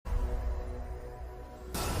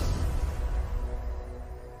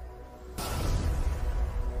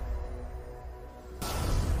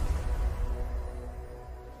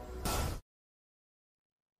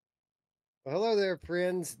Well, hello there,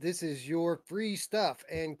 friends. This is your free stuff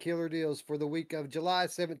and killer deals for the week of July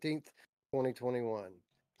 17th, 2021.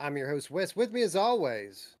 I'm your host, Wes. With me, as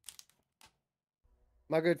always,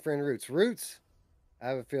 my good friend Roots. Roots, I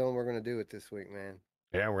have a feeling we're going to do it this week, man.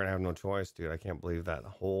 Yeah, we're gonna have no choice, dude. I can't believe that the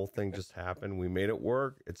whole thing just happened. We made it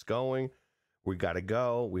work. It's going. We got to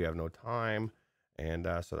go. We have no time, and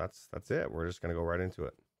so that's it. We're just gonna go right into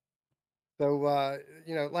it. So,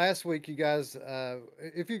 last week, you guys,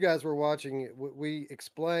 if you guys were watching, we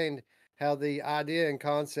explained how the idea and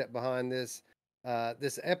concept behind this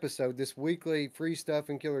episode, this weekly free stuff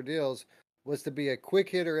and killer deals, was to be a quick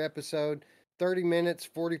hitter episode, 30 minutes,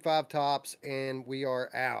 45 tops, and we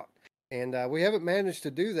are out. And we haven't managed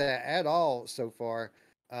to do that at all so far.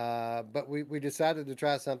 But we decided to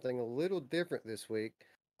try something a little different this week.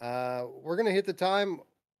 We're going to hit the time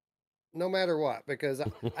no matter what because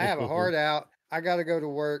I have a hard out. I got to go to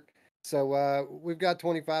work. So we've got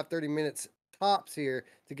 25, 30 minutes tops here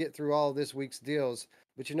to get through all of this week's deals.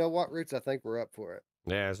 But you know what, Roots? I think we're up for it.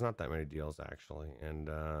 Yeah, there's not that many deals actually, and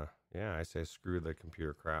yeah, I say screw the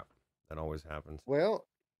computer crap. That always happens. Well,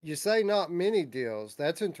 you say not many deals.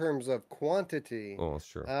 That's in terms of quantity. Oh, it's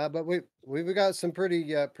true. But we've got some pretty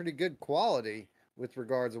good quality with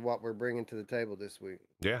regards to what we're bringing to the table this week.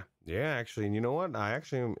 Yeah, actually, and you know what? I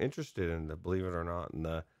actually am interested in the, believe it or not, in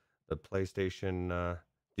the PlayStation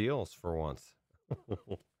deals for once.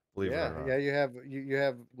 Believe it or Yeah, not. you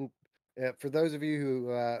have. For those of you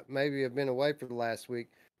who maybe have been away for the last week,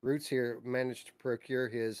 Roots here managed to procure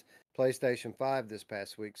his PlayStation 5 this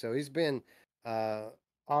past week. So he's been uh,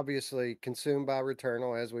 obviously consumed by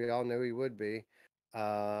Returnal, as we all knew he would be.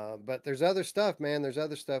 But there's other stuff, man. There's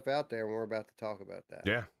other stuff out there, and we're about to talk about that.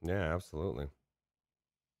 Yeah, absolutely.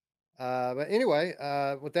 But anyway,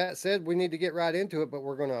 with that said, we need to get right into it. But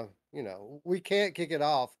we're gonna, we can't kick it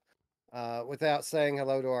off without saying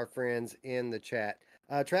hello to our friends in the chat.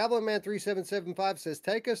 Traveling Man 3775 says,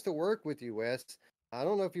 "Take us to work with you, Wes." I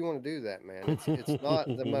don't know if you want to do that, man. It's not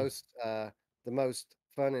the most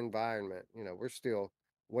fun environment. We're still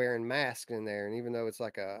wearing masks in there, and even though it's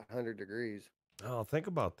like 100 degrees. Oh, think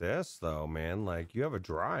about this though, man. Like you have a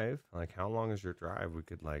drive. Like how long is your drive? We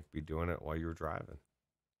could like be doing it while you're driving.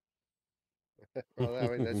 Well, I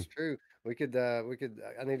mean that's true. We could. I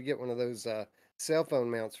need to get one of those cell phone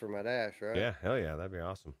mounts for my dash, right? Yeah, hell yeah, that'd be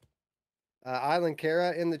awesome. Island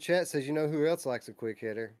Kara in the chat says, "You know who else likes a quick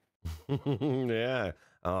hitter?" Yeah.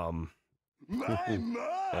 Um My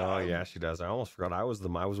oh yeah, mom! she does. I almost forgot I was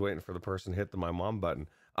waiting for the person to hit the my mom button.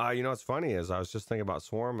 You know what's funny is I was just thinking about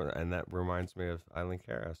Swarm and that reminds me of Island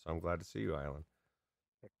Kara, so I'm glad to see you, Island.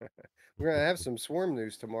 We're gonna have some swarm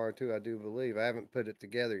news tomorrow too, I do believe. I haven't put it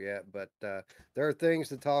together yet, but there are things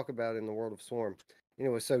to talk about in the world of swarm.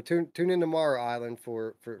 Anyway, so tune in tomorrow, Island,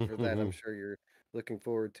 for that. I'm sure you're looking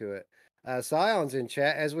forward to it. Scion's in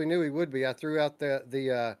chat, as we knew he would be. I threw out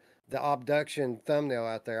the abduction thumbnail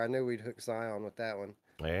out there. I knew we'd hook Scion with that one.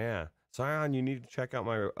 Yeah. Sion, you need to check out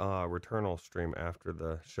my Returnal stream after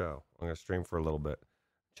the show. I'm gonna stream for a little bit.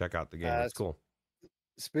 Check out the game. Uh, It's cool.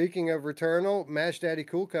 Speaking of Returnal, Mash Daddy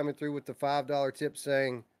Cool coming through with the $5 tip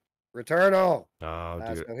saying, "Returnal."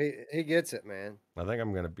 Oh, dude. So he gets it, man. I think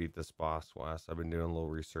I'm gonna beat this boss, Wes. I've been doing a little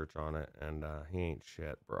research on it, and he ain't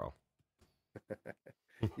shit, bro.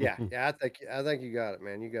 Yeah. I think you got it,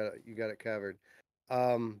 man. You got it covered.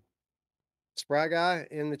 Um, Spry guy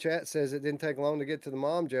in the chat says it didn't take long to get to the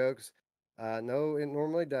mom jokes. No, it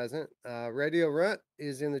normally doesn't. Radio Runt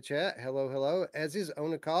is in the chat. Hello, hello. As is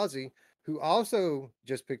Onakazi, who also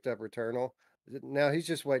just picked up Returnal. Now he's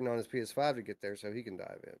just waiting on his PS5 to get there so he can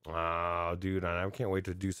dive in. Oh, dude, and I can't wait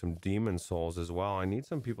to do some Demon Souls as well. I need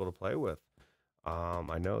some people to play with.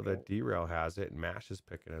 I know Okay. that Derail has it, and Mash is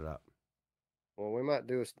picking it up. Well, we might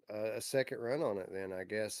do a second run on it then. I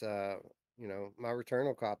guess. My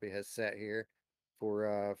Returnal copy has sat here for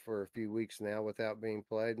a few weeks now without being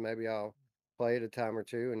played. Maybe I'll play it a time or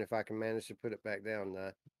two, and if I can manage to put it back down,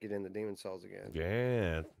 get in the Demon Souls again.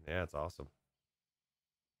 Yeah, it's awesome.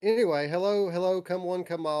 Anyway, hello, come one,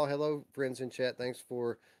 come all. Hello, friends in chat. Thanks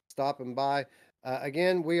for stopping by.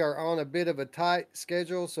 Again, we are on a bit of a tight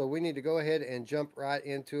schedule, so we need to go ahead and jump right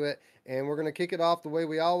into it. And we're going to kick it off the way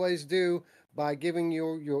we always do by giving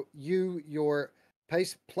your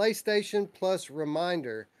PlayStation Plus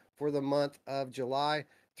reminder for the month of July.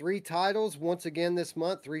 3 titles once again this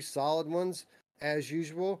month, 3 solid ones as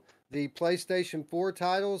usual. The PlayStation 4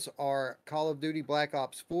 titles are Call of Duty Black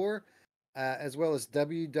Ops 4, as well as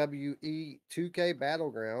WWE 2K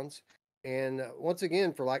Battlegrounds. And once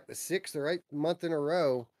again, for like the 6th or 8th month in a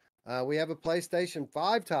row, we have a PlayStation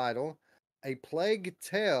 5 title, A Plague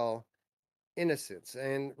Tale, innocence.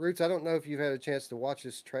 And Roots, I don't know if you've had a chance to watch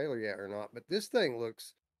this trailer yet or not, but this thing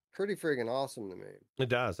looks pretty friggin' awesome to me. It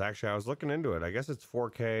does actually. I was looking into it. I guess it's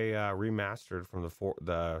 4K remastered from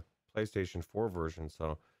the PlayStation 4 version.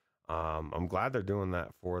 So I'm glad they're doing that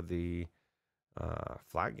for the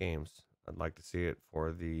flat games. I'd like to see it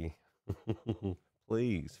for the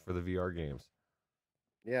please for the VR games.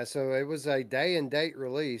 Yeah, so it was a day and date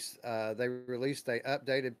release. They released a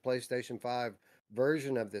updated PlayStation 5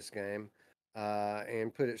 version of this game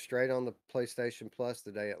and put it straight on the PlayStation Plus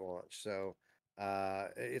the day it launched. So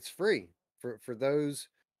it's free for those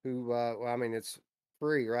who, well, I mean, it's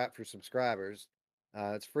free, right, for subscribers.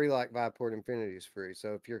 It's free like Viveport Infinity is free.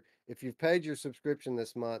 So if you've paid your subscription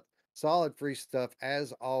this month, solid free stuff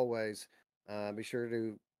as always. Be sure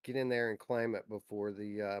to get in there and claim it before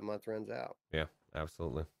the month runs out. Yeah,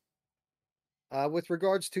 absolutely. With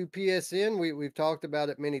regards to PSN, we've talked about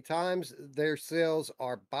it many times. Their sales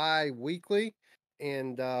are bi-weekly,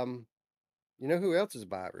 and you know who else is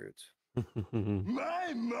buy Roots?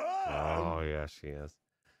 My mom. Oh yeah, she is.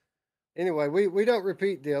 Anyway, we don't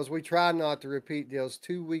repeat deals. We try not to repeat deals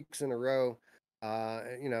 2 weeks in a row.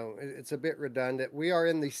 You know, it's a bit redundant. We are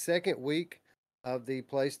in the second week of the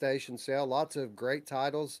PlayStation sale. Lots of great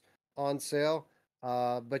titles on sale.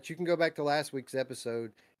 But you can go back to last week's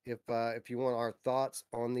episode if you want our thoughts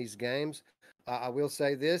on these games. I will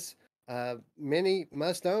say this: many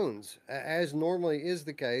must-owns, as normally is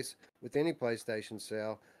the case with any PlayStation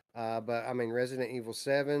sale. But I mean, Resident Evil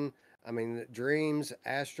 7. I mean, Dreams,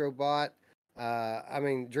 Astrobot. I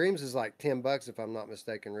mean, Dreams is like $10 if I'm not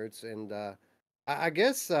mistaken, Roots. And I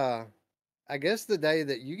guess I guess the day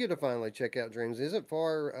that you get to finally check out Dreams isn't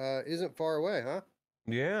far away, huh?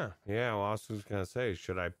 Yeah, yeah. Well, I was just gonna say,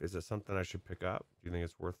 should I? Is it something I should pick up? Do you think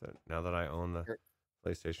it's worth it now that I own the Er,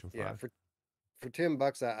 PlayStation Yeah, 5? for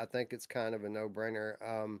 $10, I think it's kind of a no brainer.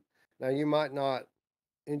 Now you might not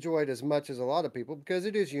enjoy it as much as a lot of people because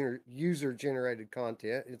it is user generated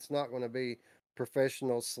content. It's not going to be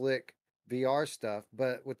professional, slick VR stuff.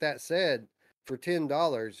 But with that said, for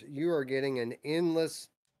 $10, you are getting an endless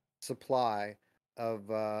supply of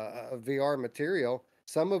VR material.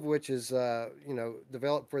 Some of which is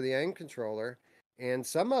developed for the aim controller, and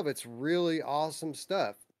some of it's really awesome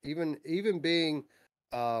stuff. Even being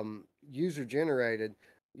user generated,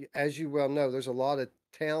 as you well know, there's a lot of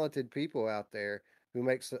talented people out there who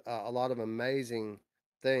makes a lot of amazing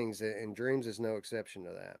things, and Dreams is no exception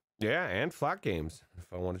to that. Yeah, and flat games.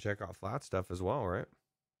 If I want to check out flat stuff as well, right?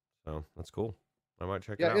 So that's cool. I might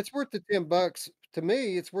check it Yeah, out. it's worth the $10 to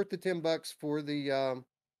me. It's worth the $10 for the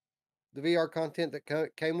VR content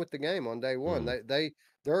that came with the game on day one. Hmm.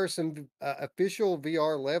 There are some official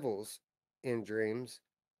VR levels in Dreams.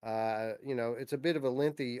 You know, it's a bit of a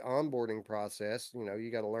lengthy onboarding process. You know,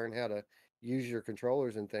 you got to learn how to use your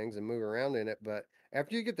controllers and things and move around in it. But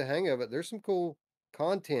after you get the hang of it, there's some cool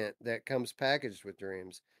content that comes packaged with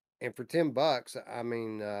Dreams. And for $10, I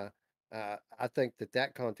mean, I think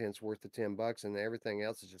that content's worth the $10, and everything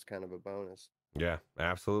else is just kind of a bonus. Yeah,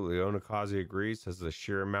 absolutely. Onakazi agrees, says the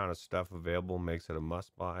sheer amount of stuff available makes it a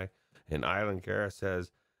must buy. And Island Kara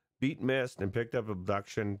says, beat Mist and picked up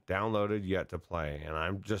Abduction, downloaded yet to play. And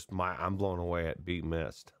I'm blown away at Beat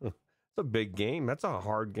Mist. It's a big game. That's a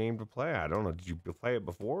hard game to play. I don't know. Did you play it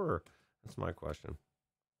before? Or? That's my question.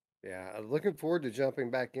 Yeah, looking forward to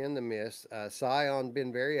jumping back in the Mist. Scion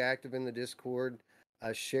been very active in the Discord,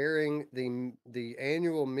 sharing the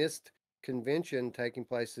annual Mist convention taking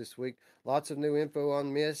place this week. Lots of new info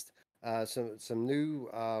on Mist. Some new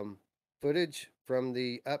footage from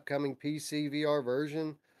the upcoming PC VR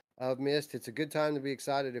version of Mist. It's a good time to be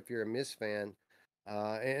excited if you're a Mist fan.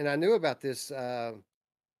 And I knew about this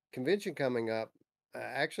convention coming up.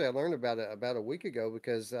 Actually, I learned about it about a week ago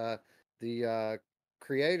because the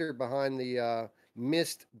creator behind the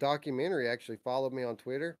Mist documentary actually followed me on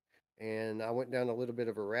Twitter, and I went down a little bit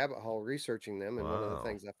of a rabbit hole researching them. And one of the Wow.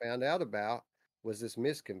 things I found out about was this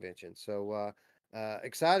Mist convention. So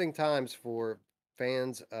exciting times for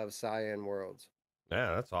fans of Cyan Worlds.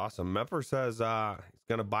 Yeah, that's awesome. Mepper says he's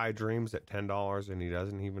gonna buy Dreams at $10 and he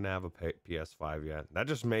doesn't even have a PS5 yet. That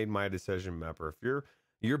just made my decision, Mepper. If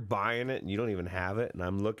you're buying it and you don't even have it, and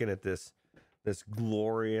I'm looking at this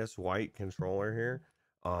glorious white controller here,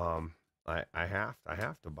 I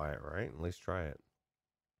have to buy it, right? At least try it.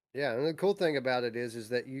 Yeah, and the cool thing about it is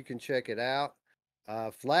that you can check it out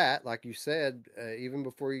flat, like you said, even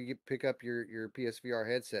before you pick up your PSVR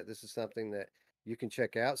headset. This is something that you can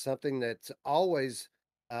check out. Something that's always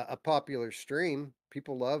a popular stream.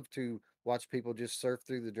 People love to watch people just surf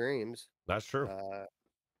through the dreams. That's true. Uh,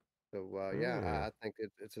 so yeah, Hmm. I think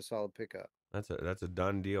it's a solid pickup. That's a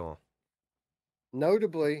done deal.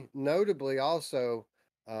 Notably also,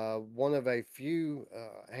 one of a few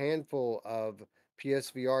handful of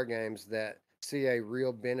PSVR games that see a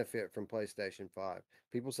real benefit from PlayStation 5.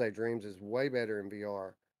 People say Dreams is way better in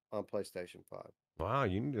VR on PlayStation 5. Wow,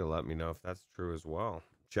 you need to let me know if that's true as well.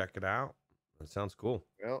 Check it out. That sounds cool.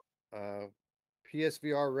 Well,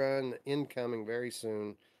 PSVR run incoming very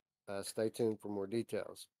soon. Stay tuned for more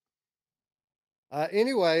details.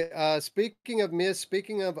 Anyway, speaking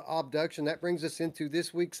of abduction, that brings us into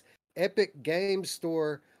this week's Epic Games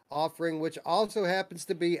Store offering, which also happens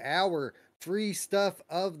to be our free stuff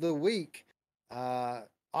of the week. Uh,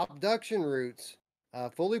 Abduction Roots,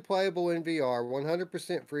 fully playable in VR,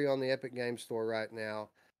 100% free on the Epic Games Store right now.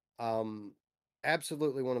 Um,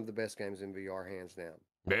 Absolutely one of the best games in VR, hands down.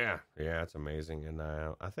 Yeah, yeah, it's amazing, and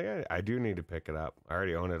I think I do need to pick it up. I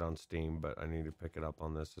already own it on Steam, but I need to pick it up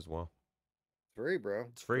on this as well. Free, bro.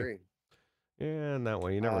 It's free. Free. Yeah, and that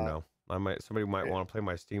way you never Uh, know. Somebody might yeah, want to play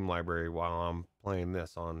my Steam library while I'm playing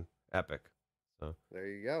this on Epic. So there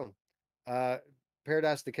you go. Uh,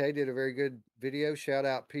 Paradise Decay did a very good video. Shout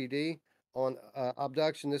out PD on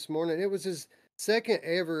abduction this morning. It was his second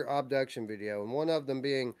ever abduction video, and one of them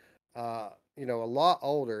being, a lot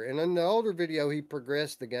older. And in the older video, he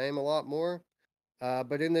progressed the game a lot more.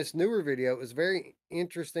 But in this newer video, it was very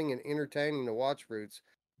interesting and entertaining to watch Roots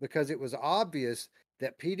because it was obvious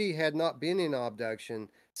that PD had not been in abduction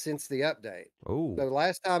since the update. oh, So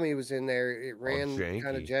last time he was in there, it all ran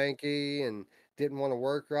kind of janky. janky and didn't want to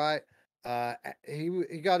work right.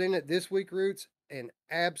 He got in it this week, Roots, and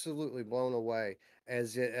absolutely blown away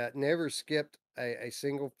as it never skipped a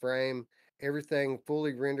single frame. Everything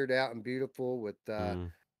fully rendered out and beautiful with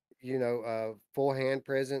Mm, full hand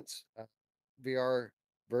presence. VR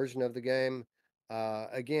version of the game.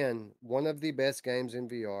 Again, one of the best games in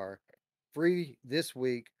VR. Free this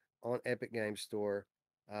week on Epic Games Store.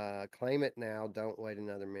 Claim it now. Don't wait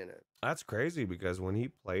another minute. that's crazy because when he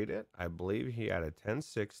played it, I believe he had a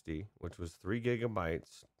 1060, which was 3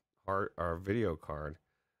 gigabytes hard or video card,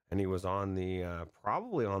 and he was on the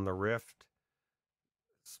probably on the Rift.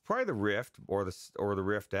 It's probably the Rift or the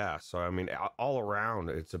Rift S. So I mean, all around,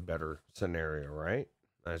 it's a better scenario, right?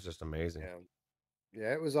 That's just amazing. Yeah.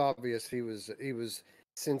 Yeah, it was obvious he was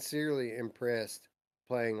sincerely impressed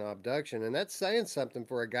playing Abduction, and that's saying something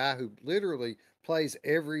for a guy who literally plays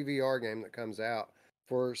every VR game that comes out.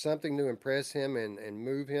 For something to impress him and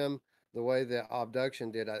move him the way that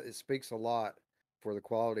Abduction did, it speaks a lot for the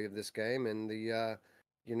quality of this game and the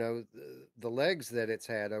legs that it's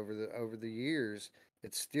had over the years.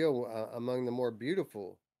 It's still among the more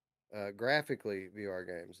beautiful graphically VR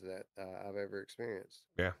games that I've ever experienced.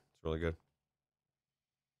 Yeah, it's really good.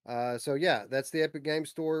 So yeah, that's the Epic Game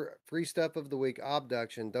Store free stuff of the week.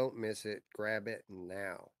 Abduction, don't miss it. Grab it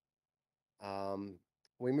now. Um,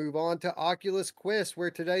 we move on to Oculus Quest,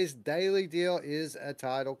 where today's daily deal is a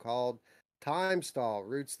title called Time Stall.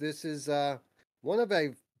 Roots, this is one of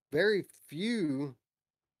a very few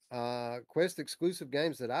Quest exclusive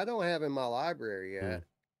games that I don't have in my library Hmm. yet,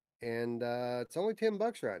 and it's only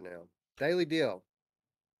 $10 right now. Daily deal,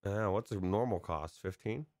 What's the normal cost?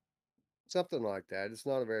 15. something like that. It's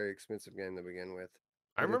not a very expensive game to begin with,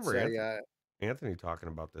 I but it's remember a Anthony talking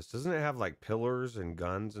about this. Doesn't it have like pillars and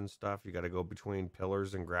guns and stuff? You got to go between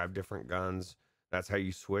pillars and grab different guns. That's how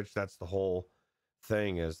you switch. That's the whole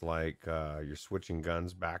thing is like you're switching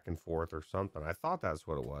guns back and forth or something. I thought that's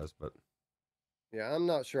what it was, but Yeah, I'm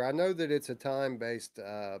not sure. I know that it's a time-based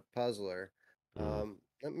puzzler. mm,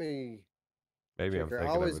 Let me maybe check I'm here. I thinking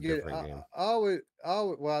of always a get different game.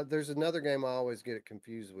 well, there's another game I always get it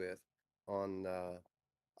confused with on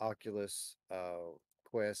Oculus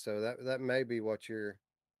Quest. So that may be what you're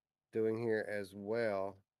doing here as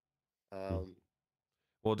well. Hmm. Um,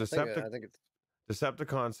 Well, I think it's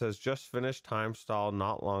Decepticon says just finished Time Stall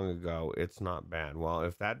not long ago. It's not bad. Well,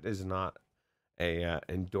 if that is not a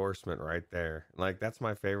endorsement right there, like that's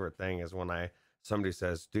my favorite thing is when I somebody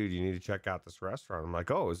says, "Dude, you need to check out this restaurant." I'm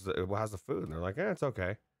like, "Oh, how's the food?" And they're like, "Yeah, it's okay."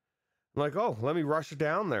 I'm like, "Oh, let me rush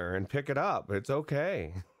down there and pick it up. It's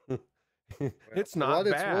okay. well, It's for what not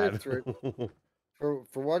it's worth, bad."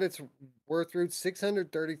 for what it's worth, through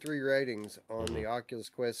 633 ratings on Mhm. the Oculus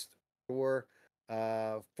Quest 4,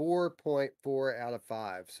 4.4 out of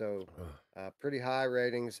 5. So pretty high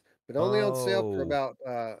ratings, but only on sale for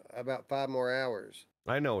Oh, about 5 more hours.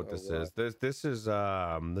 I know what this So is. This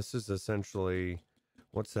is essentially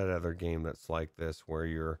what's that other game that's like this where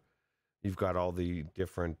you've got all the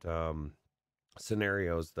different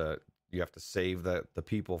scenarios that you have to save the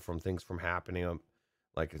people from things from happening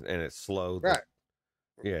like and it's slow the right,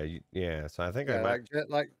 yeah yeah so I think I yeah, might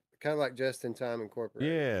like kind of like Just in Time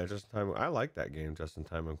Incorporated. Yeah, Just in Time. I like that game, Just in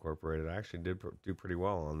Time Incorporated. I actually did do pretty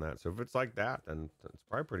well on that. So if it's like that, then it's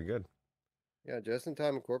probably pretty good. Yeah, Just in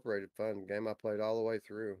Time Incorporated, fun game I played all the way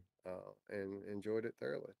through, and enjoyed it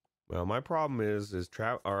thoroughly. Well, my problem is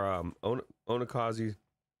Onikazi.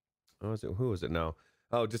 Oh, is it who is it now?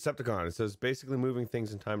 Oh, Decepticon. It says basically moving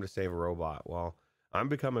things in time to save a robot. Well, I'm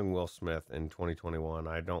becoming Will Smith in 2021.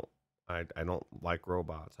 I don't like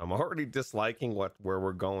robots. I'm already disliking where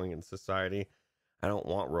we're going in society. I don't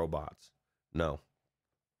want robots. No.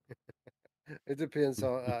 It depends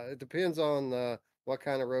on what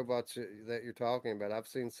kind of robots that you're talking about. I've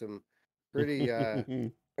seen some pretty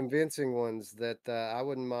convincing ones that I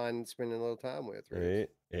wouldn't mind spending a little time with,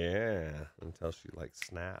 Roots. Right? Yeah, until she like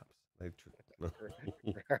snaps.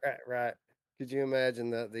 Right, right. Could you imagine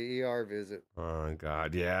the ER visit? Oh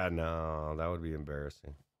God, yeah, no, that would be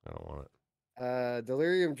embarrassing. I don't want it.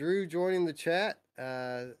 Delirium Drew joining the chat.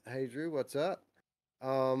 Hey Drew, what's up?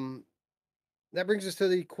 Um, that brings us to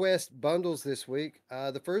the Quest bundles this week.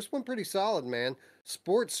 The first one pretty solid, man.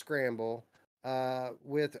 Sports Scramble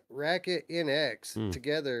with Racket NX Hmm.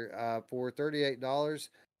 together for $38.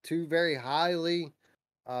 Two very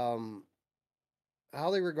um,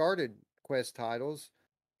 highly regarded Quest titles.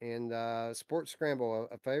 And Sports Scramble,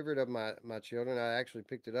 a favorite of my children. I actually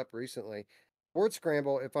picked it up recently. Sports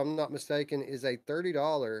Scramble, if I'm not mistaken, is a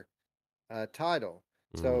 $30 title.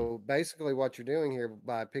 Hmm. So basically, what you're doing here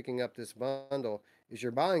by picking up this bundle is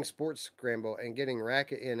you're buying Sports Scramble and getting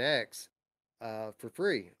Racket NX for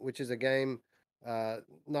free, which is a game uh,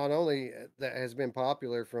 not only that has been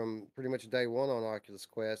popular from pretty much day one on Oculus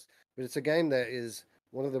Quest, but it's a game that is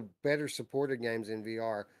one of the better supported games in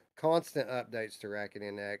VR. Constant updates to Racket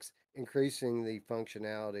NX, increasing the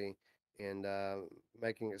functionality and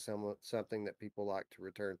making it something that people like to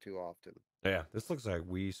return to often. Yeah, this looks like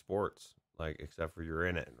Wii Sports, like except for you're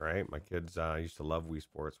in it, right? My kids used to love Wii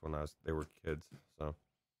Sports when they were kids. So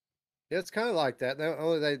Yeah, it's kind of like that.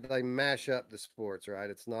 Only they mash up the sports, right?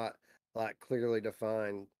 It's not like clearly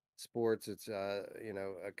defined sports. It's a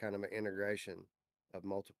kind of an integration of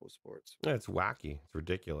multiple sports. yeah, it's wacky. It's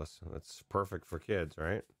ridiculous. It's perfect for kids,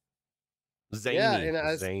 right? Yeah, Zany,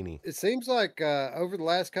 and zany. it seems like over the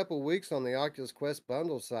last couple of weeks on the Oculus Quest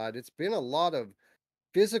bundle side, it's been a lot of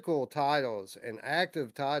physical titles and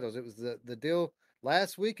active titles. It was the deal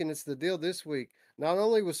last week, and it's the deal this week. Not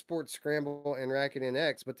only with Sports Scramble and Racket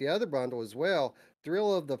NX, but the other bundle as well,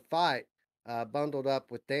 Thrill of the Fight, bundled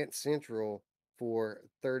up with Dance Central for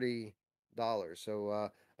 $30. So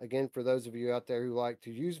again, for those of you out there who like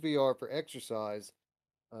to use VR for exercise,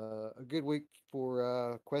 a good week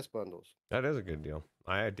for Quest bundles. That is a good deal.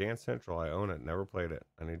 I had Dance Central. I own it. Never played it.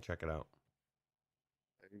 I need to check it out.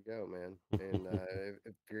 There you go, man. And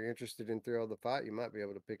if you're interested in Thrill of the Fight, you might be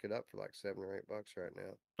able to pick it up for like $7 or $8 right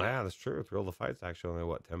now. Yeah, that's true. Thrill the Fight's actually only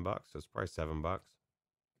what, $10? So it's probably $7.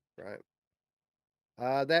 Right.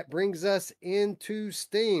 That brings us into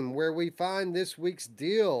Steam, where we find this week's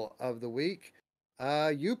deal of the week.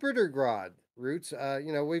 Grad Roots.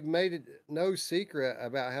 We've made it no secret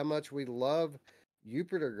about how much we love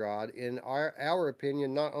Grad. In our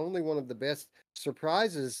opinion, not only one of the best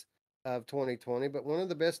surprises of 2020, but one of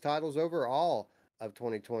the best titles overall of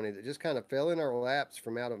 2020 that just kind of fell in our laps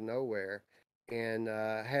from out of nowhere, and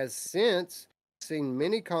has since seen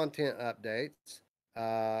many content updates,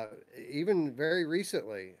 uh, even very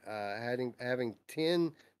recently, having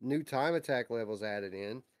 10 new time attack levels added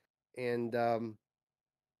in. And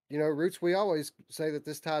Roots, we always say that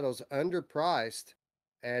this title's underpriced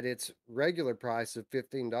at its regular price of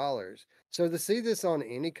 $15. So to see this on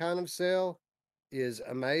any kind of sale is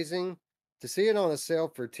amazing. To see it on a sale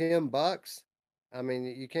for $10, I mean,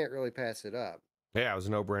 you can't really pass it up. Yeah, it was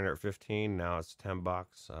a no-brainer at 15. Now it's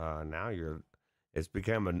 $10. Now it's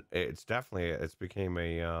became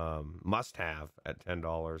a must-have at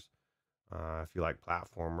 $10. If you like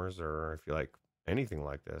platformers or if you like anything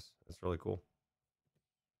like this, it's really cool.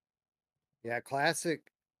 Yeah,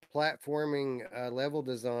 classic platforming level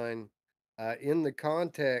design in the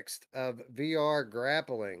context of VR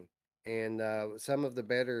grappling and some of the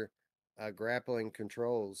better grappling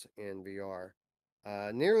controls in VR.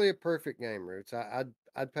 Nearly a perfect game, Roots.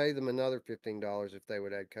 I'd pay them another $15 if they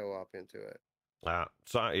would add co-op into it.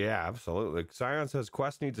 So yeah, absolutely. Scion says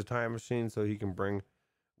Quest needs a time machine so we can bring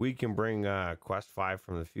Quest 5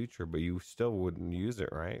 from the future, but you still wouldn't use it,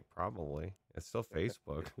 right? Probably. It's still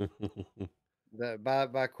Facebook.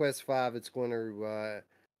 By Quest 5, it's going to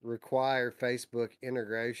require Facebook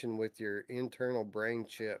integration with your internal brain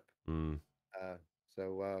chip. Mm. Uh,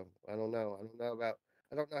 so I don't know.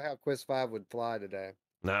 I don't know how Quest 5 would fly today.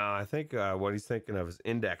 No, I think what he's thinking of is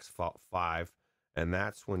Index 5, and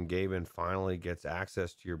that's when Gaben finally gets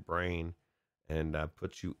access to your brain and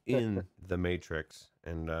puts you in the Matrix,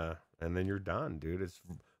 and then you're done, dude. It's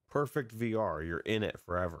perfect VR. You're in it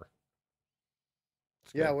forever.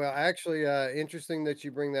 It's Yeah, good. well, actually, interesting that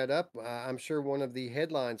you bring that up. I'm sure one of the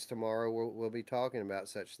headlines tomorrow will be talking about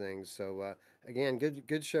such things. So, again,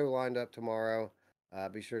 good show lined up tomorrow.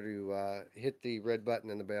 Be sure to hit the red button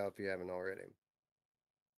and the bell if you haven't already.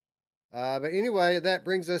 But anyway, that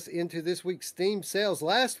brings us into this week's Steam sales.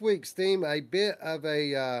 Last week, Steam a bit of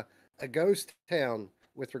a ghost town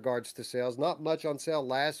with regards to sales. Not much on sale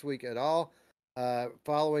last week at all.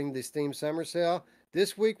 Following the Steam summer sale,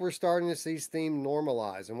 this week we're starting to see Steam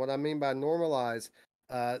normalize. And what I mean by normalize,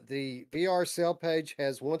 the VR sale page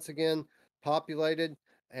has once again populated.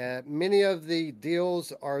 Many of the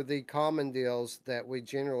deals are the common deals that we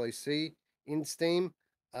generally see in Steam,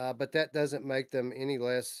 but that doesn't make them any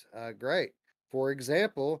less great. For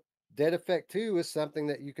example, Dead Effect 2 is something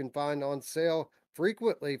that you can find on sale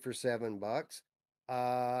frequently for $7.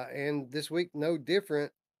 And this week, no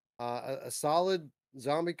different. A solid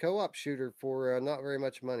zombie co op shooter for not very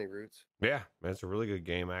much money, Roots. Yeah, it's a really good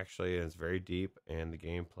game actually, and it's very deep, and the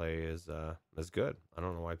gameplay is good. I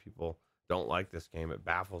don't know why people don't like this game. It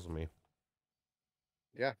baffles me.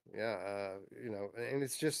 Yeah, yeah. And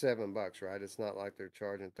it's just $7, right? It's not like they're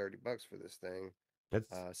charging $30 for this thing. It's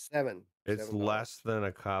Seven, it's $7. less than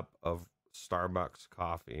a cup of Starbucks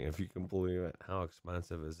coffee, if you can believe it. How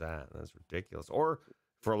expensive is that? That's ridiculous. Or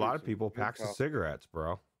for a lot Dude, of some people, good packs of coffee. cigarettes,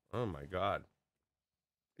 bro. Oh my god,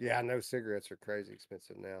 Yeah, I know cigarettes are crazy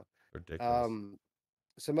expensive now. ridiculous. Um,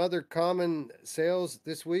 some other common sales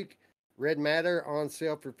this week. Red Matter on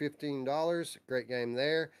sale for $15. Great game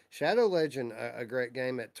there. Shadow Legend, a great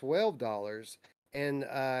game at $12. And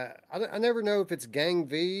I never know if it's Gang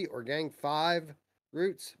V or Gang 5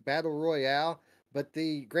 Roots Battle Royale, but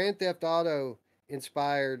the Grand Theft Auto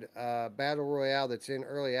inspired Battle Royale that's in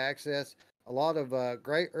early access. A lot of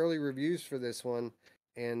great early reviews for this one,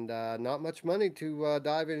 and not much money to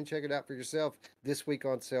dive in and check it out for yourself this week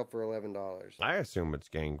on sale for $11. I assume it's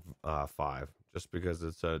Gang 5, just because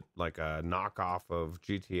it's a knockoff of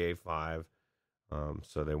GTA 5.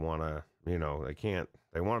 So they want to,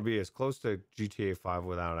 they want to be as close to GTA 5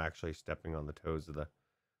 without actually stepping on the toes of the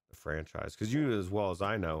franchise. Because you, as well as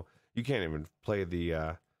I know, you can't even play the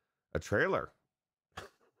a trailer.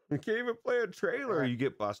 You can't even play a trailer. Right. You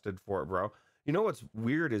get busted for it, bro. You know what's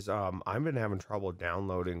weird is I've been having trouble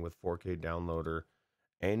downloading with 4K downloader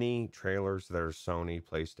any trailers that are Sony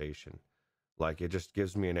PlayStation. Like it just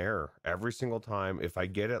gives me an error every single time. If I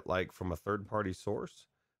get it like from a third party source,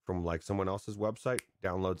 from like someone else's website,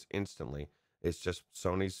 downloads instantly. It's just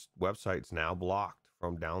Sony's website's now blocked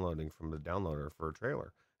from downloading from the downloader for a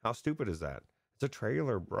trailer. How stupid is that? It's a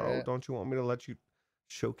trailer, bro. Yeah, Don't you want me to let you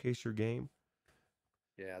showcase your game?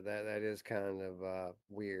 yeah, that is kind of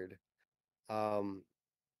weird. Um,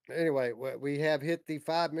 anyway, we have hit the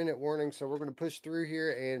 5 minute warning, so we're going to push through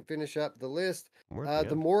here and finish up the list. We're at the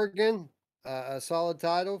The end. Morgan, a solid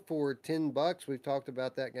title for $10. We've talked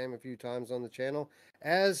about that game a few times on the channel,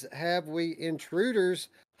 as have we. Intruders,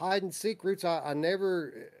 hide and seek roots. I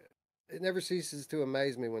never, it never ceases to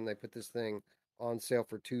amaze me when they put this thing on sale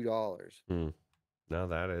for $2. Hmm. No,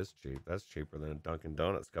 that is cheap. That's cheaper than a Dunkin'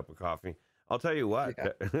 Donuts cup of coffee. I'll tell you what, Yeah,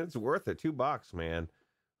 it's worth it. $2, man.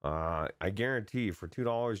 I guarantee you for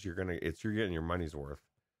 $2, you're getting your money's worth.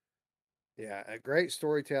 yeah, a great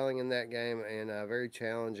storytelling in that game and a very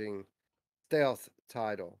challenging stealth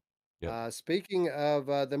title. Yep. Speaking of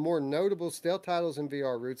the more notable stealth titles in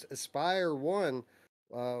VR roots, Aspire One,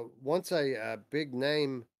 once a big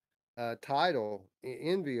name title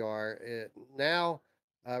in VR, it now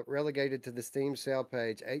relegated to the Steam sale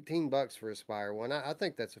page. $18 for Aspire One. I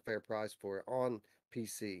think that's a fair price for it on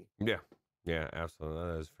PC. Yeah. Yeah, absolutely.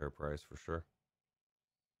 That is a fair price for sure.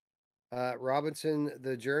 Robinson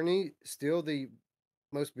the Journey, still the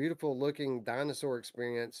most beautiful looking dinosaur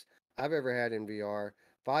experience I've ever had in VR.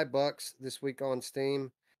 $5 this week on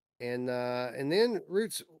Steam. And then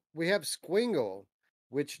Roots, we have Squingle,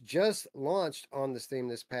 which just launched on the Steam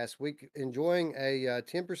this past week, enjoying a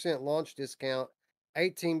 10% launch discount,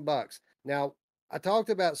 $18. Now, I talked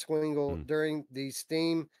about Squingle Mm. during the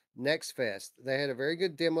Steam Next Fest. They had a very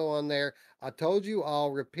good demo on there. I told you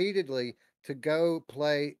all repeatedly to go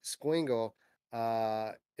play Squingle.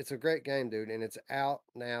 It's a great game, dude, and it's out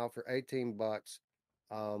now for $18.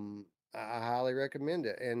 I highly recommend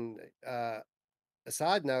it. And a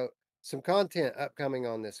side note, some content upcoming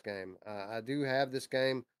on this game. I do have this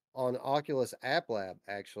game on Oculus App Lab,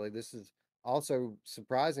 actually. This is also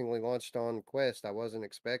surprisingly launched on Quest. I wasn't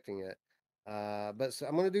expecting it. But so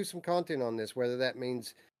I'm going to do some content on this, whether that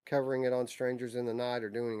means covering it on Strangers in the Night or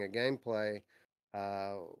doing a gameplay,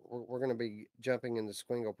 we're going to be jumping into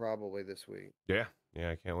Squingle probably this week. Yeah,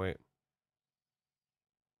 yeah, I can't wait.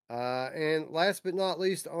 And last but not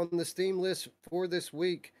least on the Steam list for this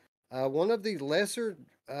week, one of the lesser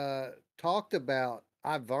talked about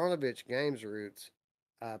Ivanovich games roots,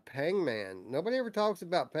 Pangman. Nobody ever talks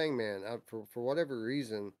about Pangman for whatever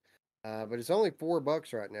reason, but it's only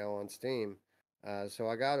 $4 right now on Steam. So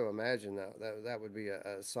I got to imagine that would be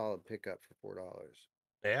a solid pickup for $4.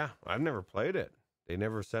 Yeah, I've never played it. They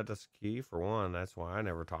never sent us a key for one. That's why I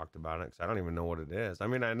never talked about it because I don't even know what it is. I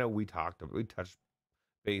mean, I know we touched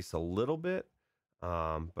base a little bit,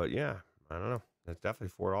 but yeah, I don't know. It's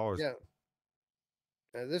definitely $4.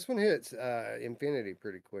 Yeah, this one hits Infinity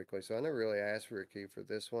pretty quickly, so I never really asked for a key for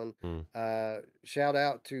this one. Mm. Shout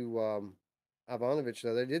out to Ivanovich,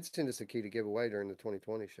 though. They did send us a key to give away during the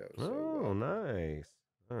 2020 show. Oh, So, nice.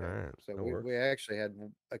 All yeah, right, so that we works. actually had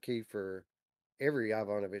a key for every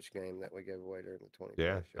Ivanovich game that we gave away during the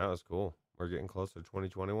Yeah, 2020 show. that was cool. We're getting close to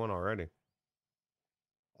 2021 already.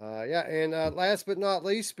 Yeah, and last but not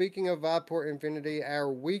least, speaking of Viveport Infinity,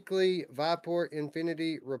 our weekly Viveport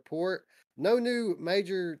Infinity report. No new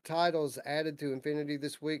major titles added to Infinity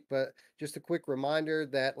this week, but just a quick reminder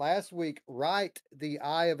that last week, Right, the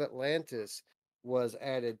Eye of Atlantis was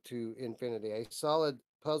added to Infinity, a solid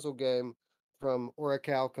puzzle game from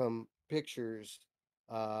Orichalcum Pictures.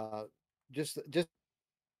 Uh, just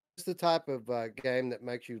the type of game that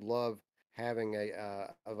makes you love having a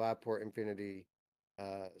Viveport Infinity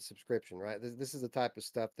subscription, right? This is the type of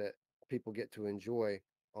stuff that people get to enjoy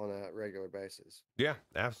on a regular basis. Yeah,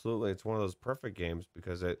 absolutely. It's one of those perfect games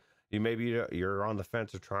because you maybe you're on the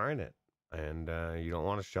fence of trying it, and you don't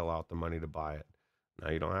want to shell out the money to buy it. Now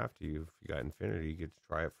you don't have to. If you got Infinity, you get to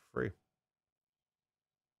try it for free.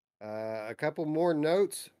 A couple more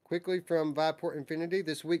notes quickly from Viveport Infinity.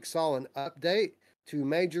 This week saw an update to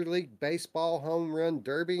Major League Baseball Home Run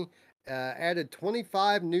Derby. Added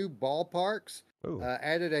 25 new ballparks. Oh,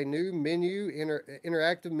 Added a new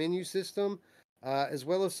interactive menu system, as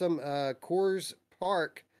well as some Coors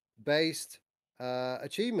Park based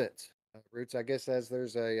achievements. Roots, I guess, as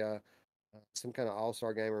there's some kind of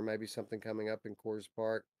all-star game or maybe something coming up in Coors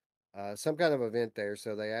Park, some kind of event there.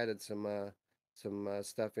 So they added some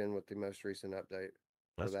stuff in with the most recent update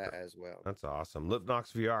for that's that great. as well. That's awesome.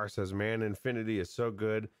 Lipnox VR says, "Man, Infinity is so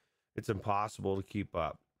good, it's impossible to keep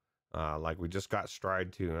up." Like we just got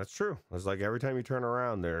Stride 2. That's true. It's like every time you turn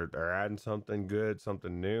around, they're adding something good,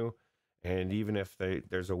 something new. And even if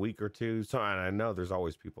there's a week or two, so and I know there's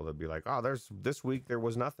always people that be like, "Oh, there's this week there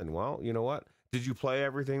was nothing." Well, you know what? Did you play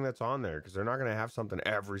everything that's on there? Because they're not going to have something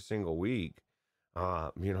every single week.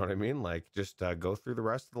 You know what I mean? Like just go through the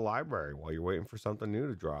rest of the library while you're waiting for something new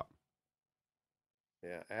to drop.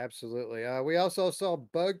 Yeah, absolutely. We also saw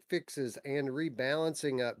bug fixes and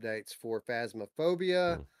rebalancing updates for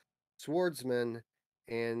Phasmophobia, Mm. Swordsman,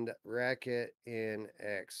 and Racket in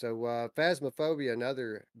X. So, Phasmophobia,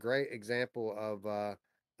 another great example of a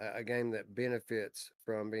game that benefits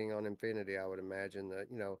from being on Infinity. I would imagine that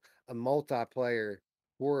a multiplayer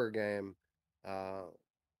horror game. Uh,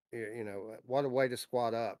 what a way to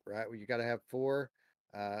squad up, right? Well, you got to have four.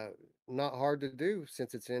 Uh, Not hard to do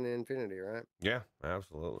since it's in Infinity, right? Yeah,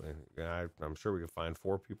 absolutely. Yeah, I'm sure we can find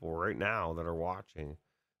 4 people right now that are watching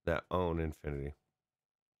that own Infinity.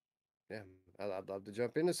 Yeah, I'd love to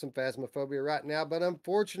jump into some Phasmophobia right now, but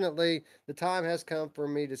unfortunately, the time has come for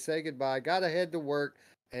me to say goodbye. Got to head to work,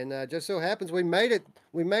 and just so happens we made it.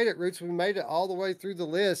 We made it, Roots. We made it all the way through the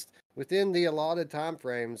list within the allotted time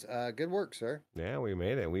frames. Good work, sir. Yeah, we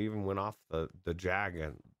made it. We even went off the jag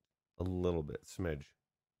a little bit, smidge.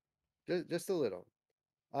 Just a little.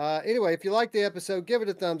 Anyway, if you like the episode, give it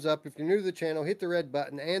a thumbs up. If you're new to the channel, hit the red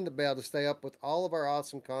button and the bell to stay up with all of our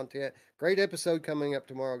awesome content. Great episode coming up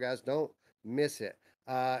tomorrow, guys. Don't miss it.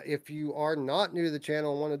 If you are not new to the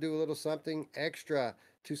channel and want to do a little something extra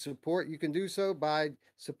to support, you can do so by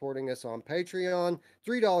supporting us on Patreon.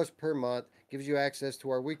 $3 per month gives you access to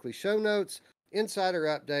our weekly show notes, insider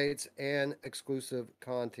updates, and exclusive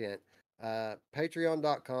content.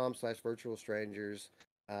 Patreon.com/virtual strangers.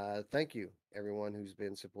 Thank you, everyone who's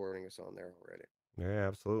been supporting us on there already. Yeah,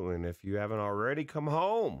 absolutely. And if you haven't already, come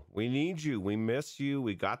home. We need you. We miss you.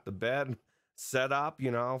 We got the bed set up,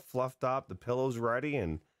 fluffed up, the pillows ready,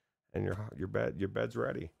 and your bed's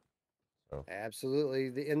ready. So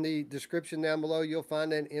Absolutely. In the description down below, you'll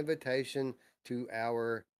find an invitation to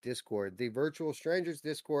our Discord, the Virtual Strangers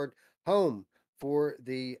Discord, home for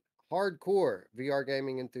the hardcore VR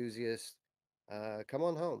gaming enthusiasts. Come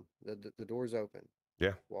on home. The door's open.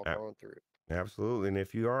 yeah, Walk a- on through. Absolutely. And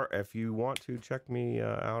if you want to check me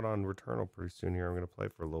out on Returnal pretty soon here, I'm going to play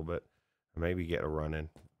for a little bit and maybe get a run in.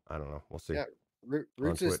 I don't know. We'll see Yeah, on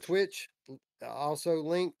Roots' Twitch. Twitch also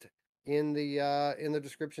linked in the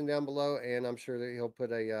description down below, and I'm sure that he'll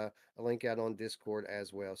put a link out on Discord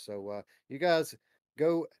as well. So you guys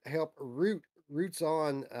go help Roots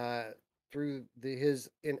on through his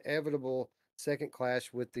inevitable second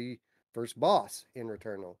clash with the first boss in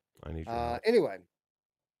Returnal. I need your help. Anyway,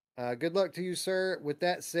 good luck to you, sir. With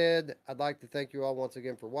that said, I'd like to thank you all once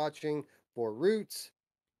again for watching. For Roots,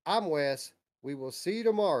 I'm Wes. We will see you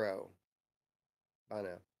tomorrow. Bye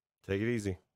now. Take it easy.